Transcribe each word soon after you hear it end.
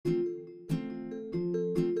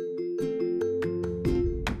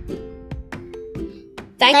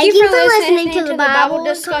Thank you for listening to the Bible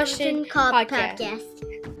Discussion Podcast.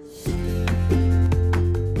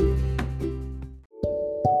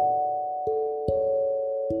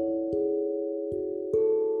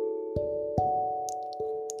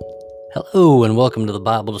 Hello and welcome to the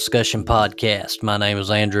Bible Discussion Podcast. My name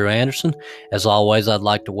is Andrew Anderson. As always, I'd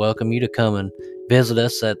like to welcome you to come and visit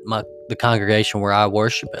us at the congregation where I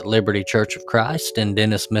worship at Liberty Church of Christ in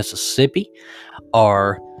Dennis, Mississippi.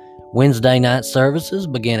 Our Wednesday night services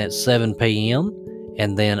begin at 7 p.m.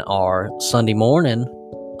 and then our Sunday morning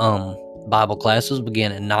Bible classes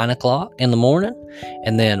begin at 9 o'clock in the morning,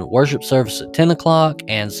 and then worship service at 10 o'clock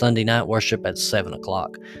and Sunday night worship at 7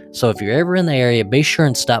 o'clock. So if you're ever in the area, be sure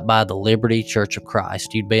and stop by the Liberty Church of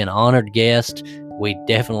Christ. You'd be an honored guest. We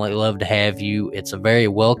definitely love to have you. It's a very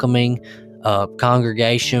welcoming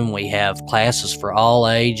congregation. We have classes for all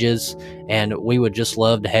ages, and we would just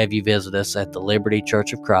love to have you visit us at the Liberty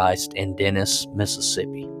Church of Christ in Dennis,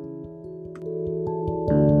 Mississippi.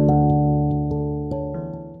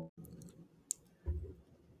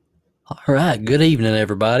 All right, good evening,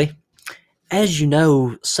 everybody. As you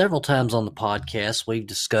know, several times on the podcast, we've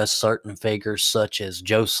discussed certain figures such as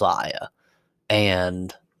Josiah,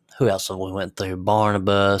 and who else have we went through?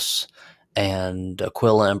 Barnabas, and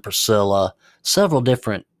Aquila and Priscilla, several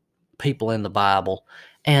different people in the Bible.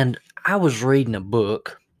 And I was reading a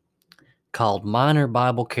book called Minor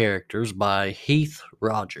Bible Characters by Heath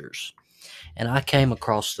Rogers. And I came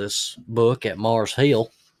across this book at Mars Hill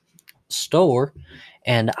store,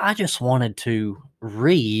 and I just wanted to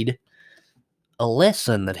read a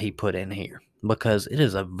lesson that he put in here because it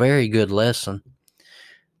is a very good lesson.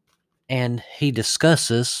 And he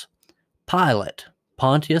discusses Pilate,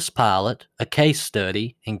 Pontius Pilate, a case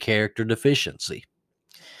study in character deficiency.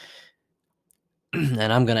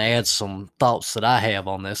 And I'm going to add some thoughts that I have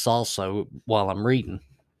on this also while I'm reading.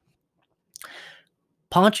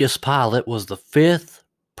 Pontius Pilate was the fifth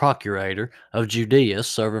procurator of Judea,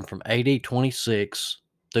 serving from AD 26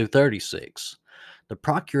 through 36. The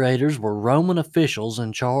procurators were Roman officials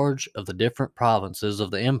in charge of the different provinces of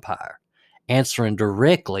the empire, answering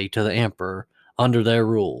directly to the emperor under their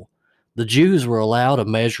rule. The Jews were allowed a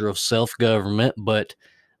measure of self-government, but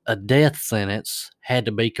a death sentence had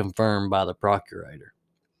to be confirmed by the procurator.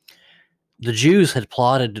 The Jews had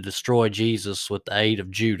plotted to destroy Jesus with the aid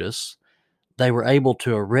of Judas. They were able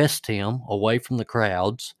to arrest him away from the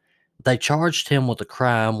crowds. They charged him with a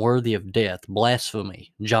crime worthy of death,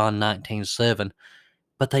 blasphemy, John 19:7,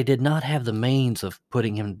 but they did not have the means of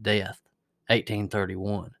putting him to death,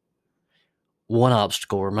 18:31. One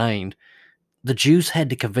obstacle remained. The Jews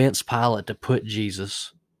had to convince Pilate to put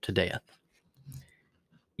Jesus to death.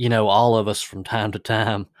 You know, all of us from time to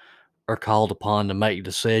time are called upon to make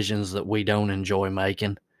decisions that we don't enjoy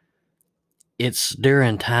making. It's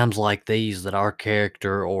during times like these that our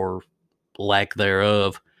character, or lack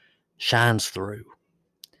thereof, shines through.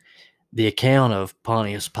 The account of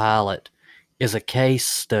Pontius Pilate is a case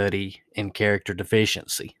study in character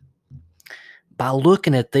deficiency. By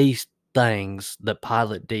looking at these things that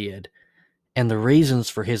Pilate did and the reasons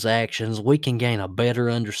for his actions, we can gain a better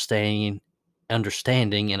understanding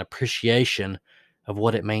and appreciation of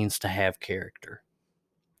what it means to have character.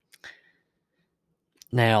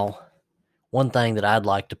 Now, one thing that I'd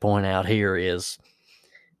like to point out here is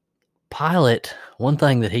Pilate, one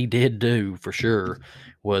thing that he did do for sure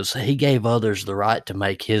was he gave others the right to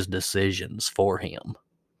make his decisions for him.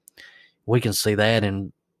 We can see that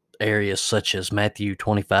in areas such as Matthew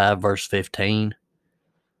 25, verse 15.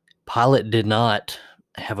 Pilate did not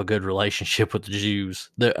have a good relationship with the Jews.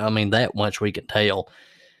 That much we can tell.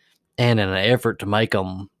 And in an effort to make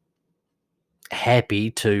them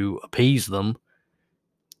happy, to appease them,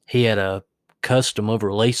 he had a custom of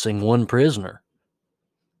releasing one prisoner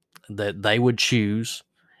that they would choose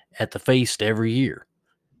at the feast every year.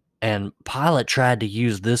 And Pilate tried to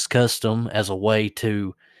use this custom as a way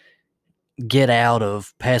to get out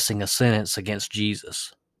of passing a sentence against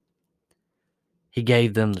Jesus. He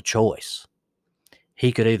gave them the choice.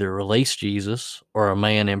 He could either release Jesus or a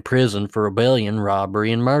man in prison for rebellion,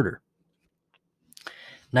 robbery, and murder.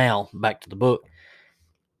 Now, back to the book.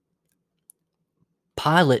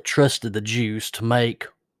 Pilate trusted the Jews to make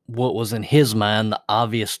what was in his mind the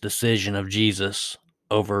obvious decision of Jesus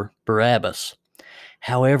over Barabbas.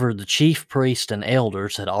 However, the chief priests and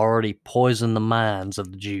elders had already poisoned the minds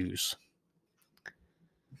of the Jews.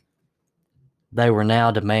 They were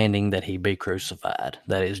now demanding that he be crucified,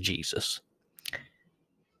 that is, Jesus.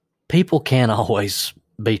 People can't always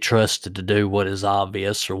be trusted to do what is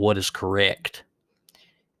obvious or what is correct.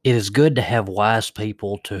 It is good to have wise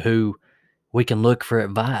people to who we can look for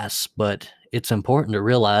advice, but it's important to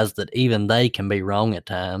realize that even they can be wrong at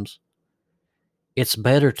times. It's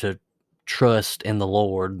better to trust in the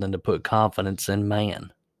Lord than to put confidence in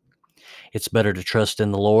man. It's better to trust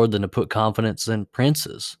in the Lord than to put confidence in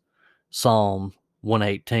princes. Psalm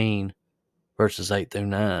 118, verses 8 through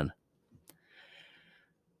 9.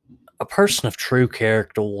 A person of true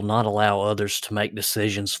character will not allow others to make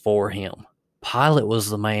decisions for him. Pilate was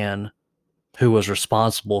the man who was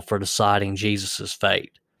responsible for deciding Jesus'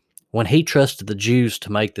 fate. When he trusted the Jews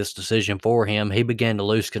to make this decision for him, he began to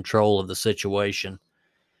lose control of the situation.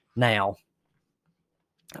 Now,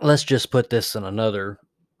 let's just put this in another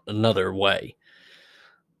way.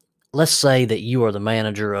 Let's say that you are the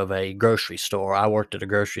manager of a grocery store. I worked at a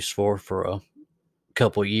grocery store for a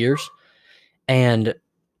couple years, and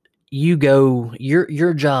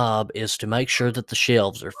your job is to make sure that the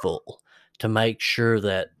shelves are full, to make sure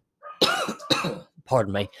that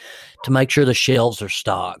pardon me, to make sure the shelves are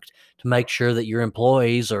stocked, to make sure that your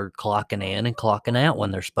employees are clocking in and clocking out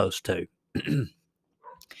when they're supposed to.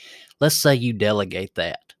 Let's say you delegate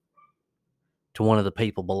that to one of the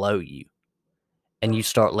people below you and you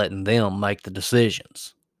start letting them make the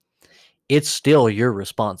decisions. It's still your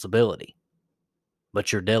responsibility,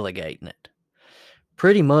 but you're delegating it.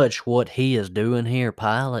 Pretty much what he is doing here,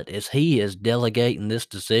 Pilate, is he is delegating this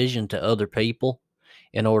decision to other people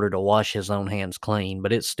in order to wash his own hands clean,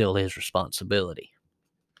 but it's still his responsibility.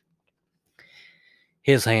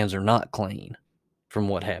 His hands are not clean from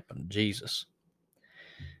what happened to Jesus.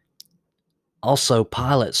 Also,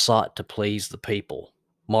 Pilate sought to please the people.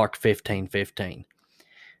 Mark 15:15.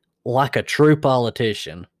 Like a true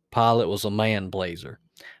politician, Pilate was a man-pleaser.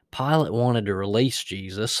 Pilate wanted to release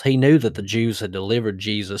Jesus. He knew that the Jews had delivered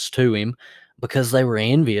Jesus to him because they were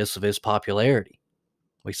envious of his popularity.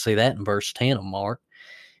 We see that in verse 10 of Mark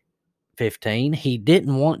 15. He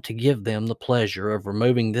didn't want to give them the pleasure of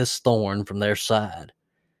removing this thorn from their side.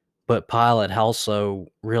 But Pilate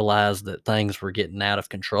also realized that things were getting out of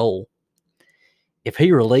control. If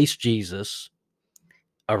he released Jesus,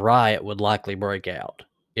 a riot would likely break out.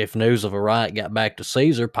 If news of a riot got back to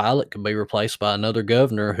Caesar, Pilate could be replaced by another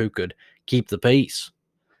governor who could keep the peace.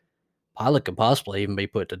 Pilate could possibly even be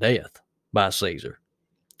put to death by Caesar.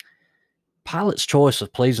 Pilate's choice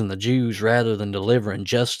of pleasing the Jews rather than delivering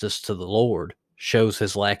justice to the Lord shows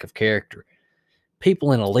his lack of character.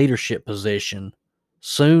 People in a leadership position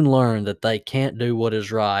soon learn that they can't do what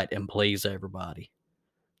is right and please everybody.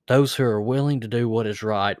 Those who are willing to do what is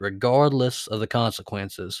right, regardless of the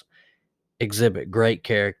consequences, exhibit great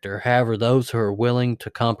character. However, those who are willing to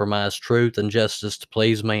compromise truth and justice to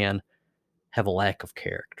please man have a lack of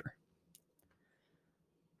character.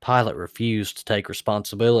 Pilate refused to take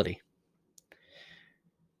responsibility.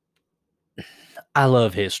 I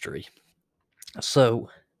love history. So,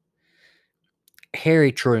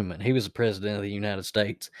 Harry Truman, he was the president of the United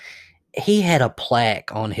States. He had a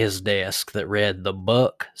plaque on his desk that read, "The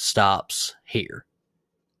buck stops here."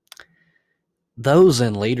 Those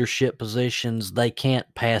in leadership positions, they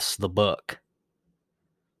can't pass the buck.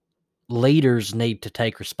 Leaders need to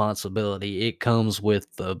take responsibility. It comes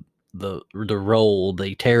with the role,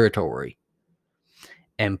 the territory.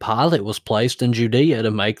 And Pilate was placed in Judea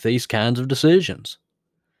to make these kinds of decisions.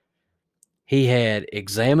 He had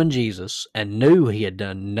examined Jesus and knew he had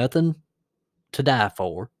done nothing to die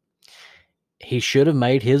for. He should have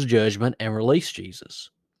made his judgment and released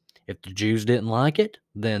Jesus. If the Jews didn't like it,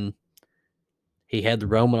 then he had the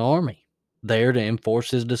Roman army there to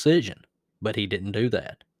enforce his decision, but he didn't do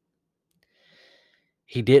that.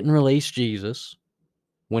 He didn't release Jesus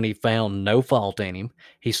when he found no fault in him.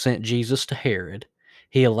 He sent Jesus to Herod.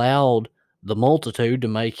 He allowed the multitude to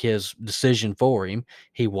make his decision for him.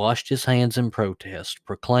 He washed his hands in protest,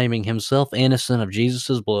 proclaiming himself innocent of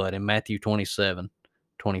Jesus' blood in Matthew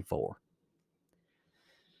 27:24.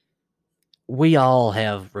 We all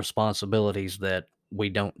have responsibilities that we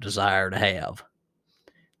don't desire to have,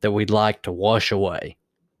 that we'd like to wash away.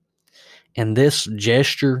 And this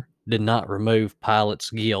gesture did not remove Pilate's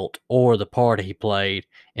guilt or the part he played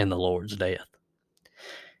in the Lord's death.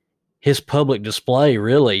 His public display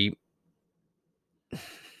really,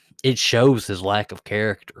 it shows his lack of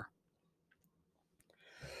character.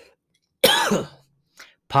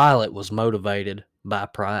 Pilate was motivated by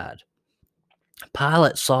pride.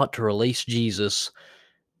 Pilate sought to release Jesus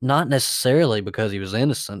not necessarily because he was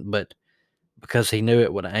innocent, but because he knew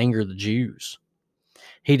it would anger the Jews.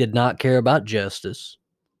 He did not care about justice,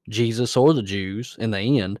 Jesus, or the Jews. In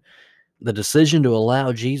the end, the decision to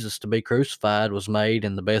allow Jesus to be crucified was made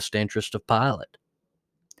in the best interest of Pilate.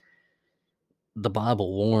 The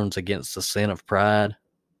Bible warns against the sin of pride.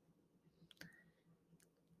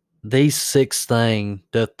 These 6 things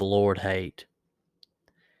doth the Lord hate.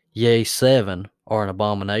 Yea, 7 are an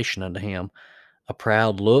abomination unto him: a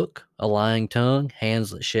proud look, a lying tongue,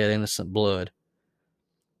 hands that shed innocent blood,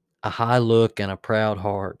 a high look and a proud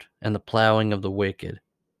heart, and the plowing of the wicked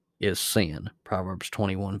is sin. Proverbs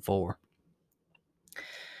 21:4.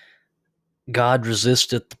 God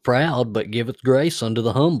resisteth the proud, but giveth grace unto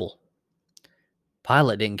the humble.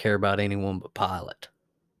 Pilate didn't care about anyone but Pilate.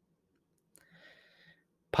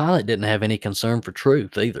 Pilate didn't have any concern for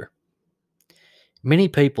truth either. Many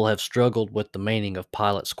people have struggled with the meaning of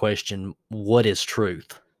Pilate's question, what is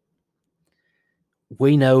truth?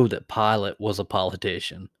 We know that Pilate was a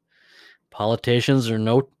politician. Politicians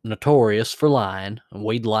are notorious for lying, and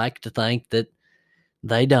we'd like to think that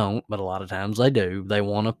they don't, but a lot of times they do. They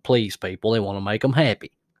want to please people. They want to make them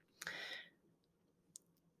happy.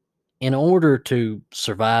 In order to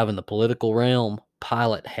survive in the political realm,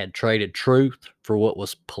 Pilate had traded truth for what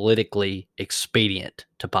was politically expedient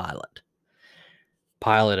to Pilate.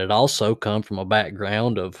 Pilate had also come from a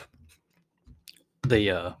background of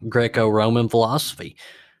the Greco-Roman philosophy.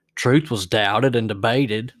 Truth was doubted and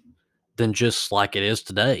debated than just like it is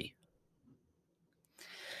today.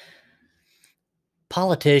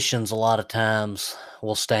 Politicians a lot of times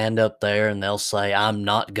will stand up there and they'll say, I'm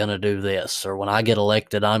not going to do this, or when I get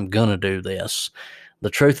elected, I'm going to do this. The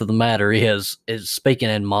truth of the matter is speaking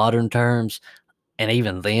in modern terms, and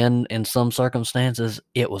even then, in some circumstances,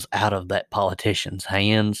 it was out of that politician's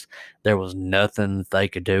hands. There was nothing they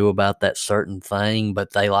could do about that certain thing,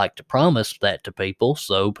 but they like to promise that to people,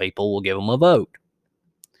 so people will give them a vote.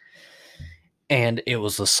 And it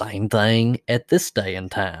was the same thing at this day and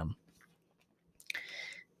time.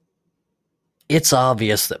 It's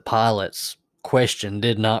obvious that Pilate's question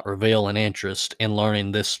did not reveal an interest in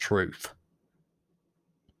learning this truth,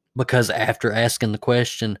 because after asking the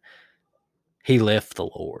question, he left the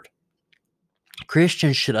Lord.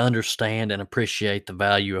 Christians should understand and appreciate the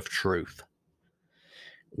value of truth.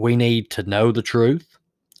 We need to know the truth,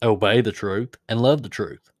 obey the truth, and love the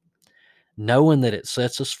truth, knowing that it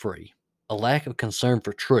sets us free. A lack of concern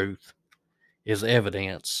for truth is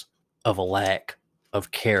evidence of a lack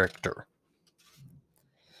of character.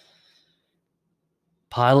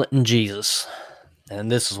 Pilate and Jesus,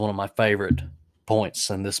 and this is one of my favorite points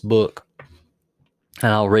in this book,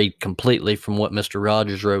 and I'll read completely from what Mr.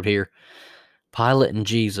 Rogers wrote here. Pilate and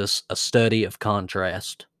Jesus, a study of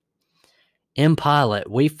contrast. In Pilate,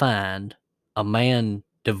 we find a man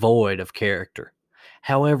devoid of character.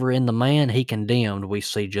 However, in the man he condemned, we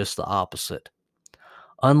see just the opposite.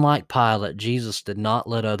 Unlike Pilate, Jesus did not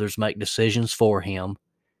let others make decisions for him.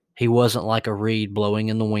 He wasn't like a reed blowing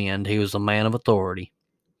in the wind. He was a man of authority.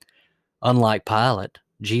 Unlike Pilate,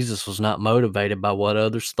 Jesus was not motivated by what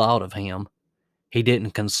others thought of him. He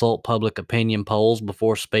didn't consult public opinion polls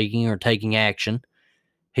before speaking or taking action.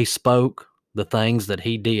 He spoke the things that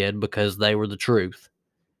he did because they were the truth.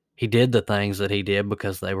 He did the things that he did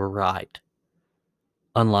because they were right.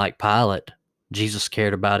 Unlike Pilate, Jesus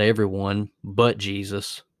cared about everyone but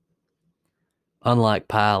Jesus. Unlike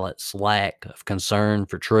Pilate's lack of concern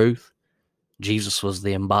for truth, Jesus was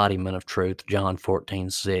the embodiment of truth, John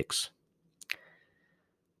 14:6.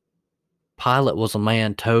 Pilate was a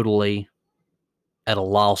man totally at a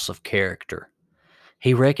loss of character.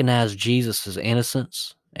 He recognized Jesus'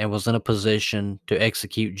 innocence and was in a position to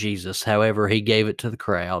execute Jesus. However, he gave it to the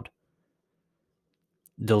crowd,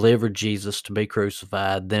 delivered Jesus to be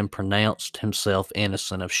crucified, then pronounced himself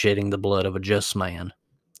innocent of shedding the blood of a just man.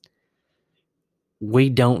 We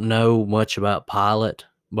don't know much about Pilate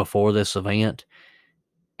before this event,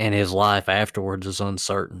 and his life afterwards is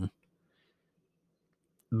uncertain.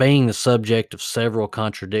 Being the subject of several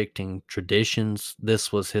contradicting traditions,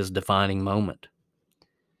 this was his defining moment.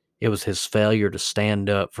 It was his failure to stand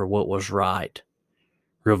up for what was right,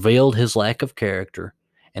 revealed his lack of character,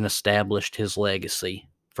 and established his legacy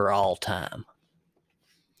for all time.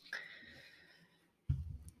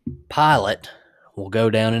 Pilate will go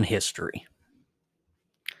down in history,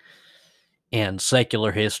 in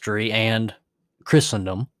secular history and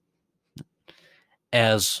Christendom,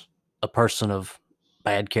 as a person of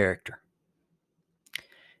bad character.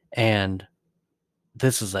 And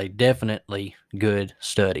this is a definitely good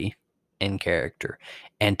study in character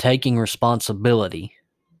and taking responsibility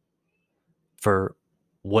for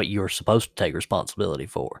what you're supposed to take responsibility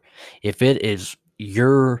for. If it's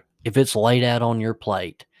laid out on your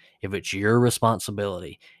plate, if it's your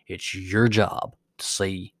responsibility, it's your job to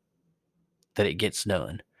see that it gets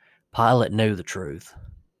done. Pilate knew the truth.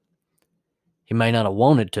 He may not have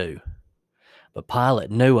wanted to, but Pilate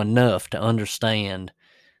knew enough to understand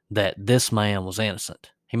that this man was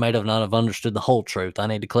innocent. He may have not have understood the whole truth. I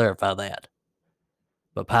need to clarify that.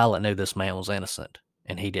 But Pilate knew this man was innocent,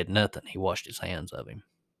 and he did nothing. He washed his hands of him.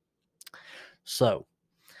 So,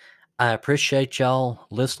 I appreciate y'all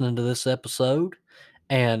listening to this episode.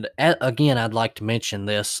 And again, I'd like to mention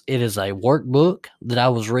this. It is a workbook that I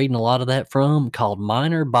was reading a lot of that from called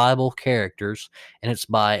Minor Bible Characters, and it's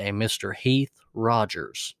by a Mr. Heath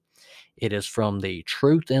Rogers. It is from the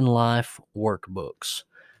Truth in Life workbooks.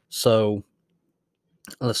 So,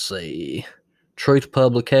 let's see. Truth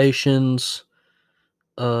Publications,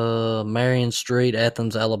 Marion Street,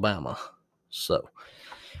 Athens, Alabama. So,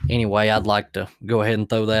 anyway, I'd like to go ahead and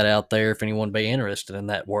throw that out there if anyone be interested in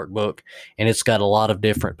that workbook. And it's got a lot of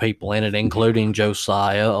different people in it, including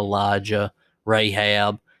Josiah, Elijah,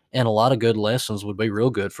 Rahab, and a lot of good lessons. Would be real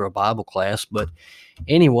good for a Bible class. But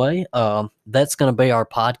anyway, that's going to be our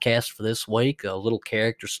podcast for this week, a little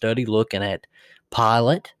character study looking at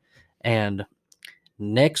Pilate. And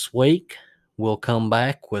next week, we'll come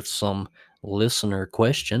back with some listener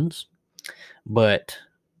questions. But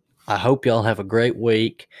I hope y'all have a great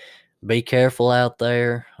week. Be careful out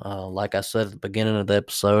there. Like I said at the beginning of the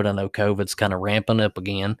episode, I know COVID's kind of ramping up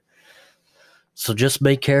again. So just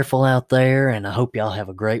be careful out there, and I hope y'all have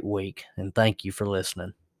a great week. And thank you for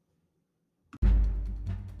listening.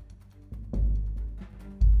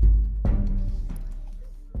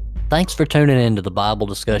 Thanks for tuning into the Bible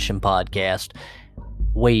Discussion Podcast.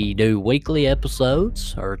 We do weekly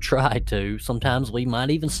episodes, or try to. Sometimes we might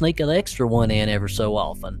even sneak an extra one in every so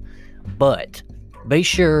often. But be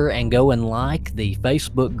sure and go and like the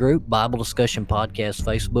Facebook group, Bible Discussion Podcast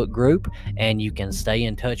Facebook group, and you can stay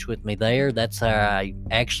in touch with me there. That's how I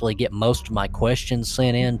actually get most of my questions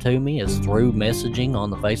sent in to me, is through messaging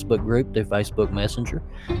on the Facebook group through Facebook Messenger.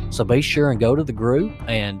 So be sure and go to the group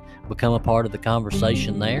and become a part of the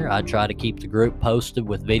conversation there. I try to keep the group posted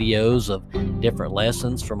with videos of different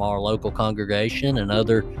lessons from our local congregation and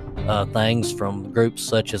other things from groups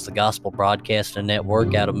such as the Gospel Broadcasting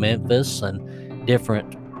Network out of Memphis and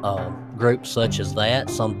different groups such as that,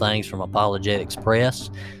 some things from Apologetics Press.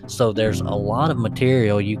 So there's a lot of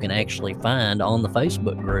material you can actually find on the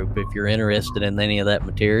Facebook group if you're interested in any of that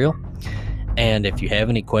material. And if you have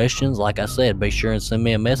any questions, like I said, be sure and send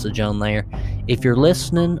me a message on there. If you're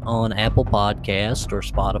listening on Apple Podcast or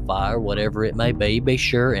Spotify or whatever it may be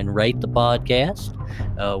sure and rate the podcast,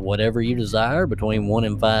 whatever you desire, between 1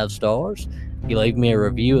 and 5 stars. You leave me a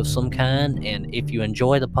review of some kind, and if you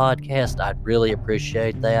enjoy the podcast, I'd really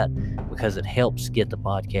appreciate that, because it helps get the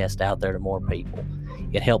podcast out there to more people.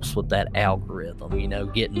 It helps with that algorithm,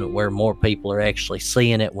 getting where more people are actually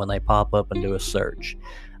seeing it when they pop up and do a search.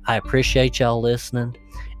 I appreciate y'all listening,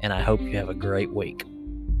 and I hope you have a great week.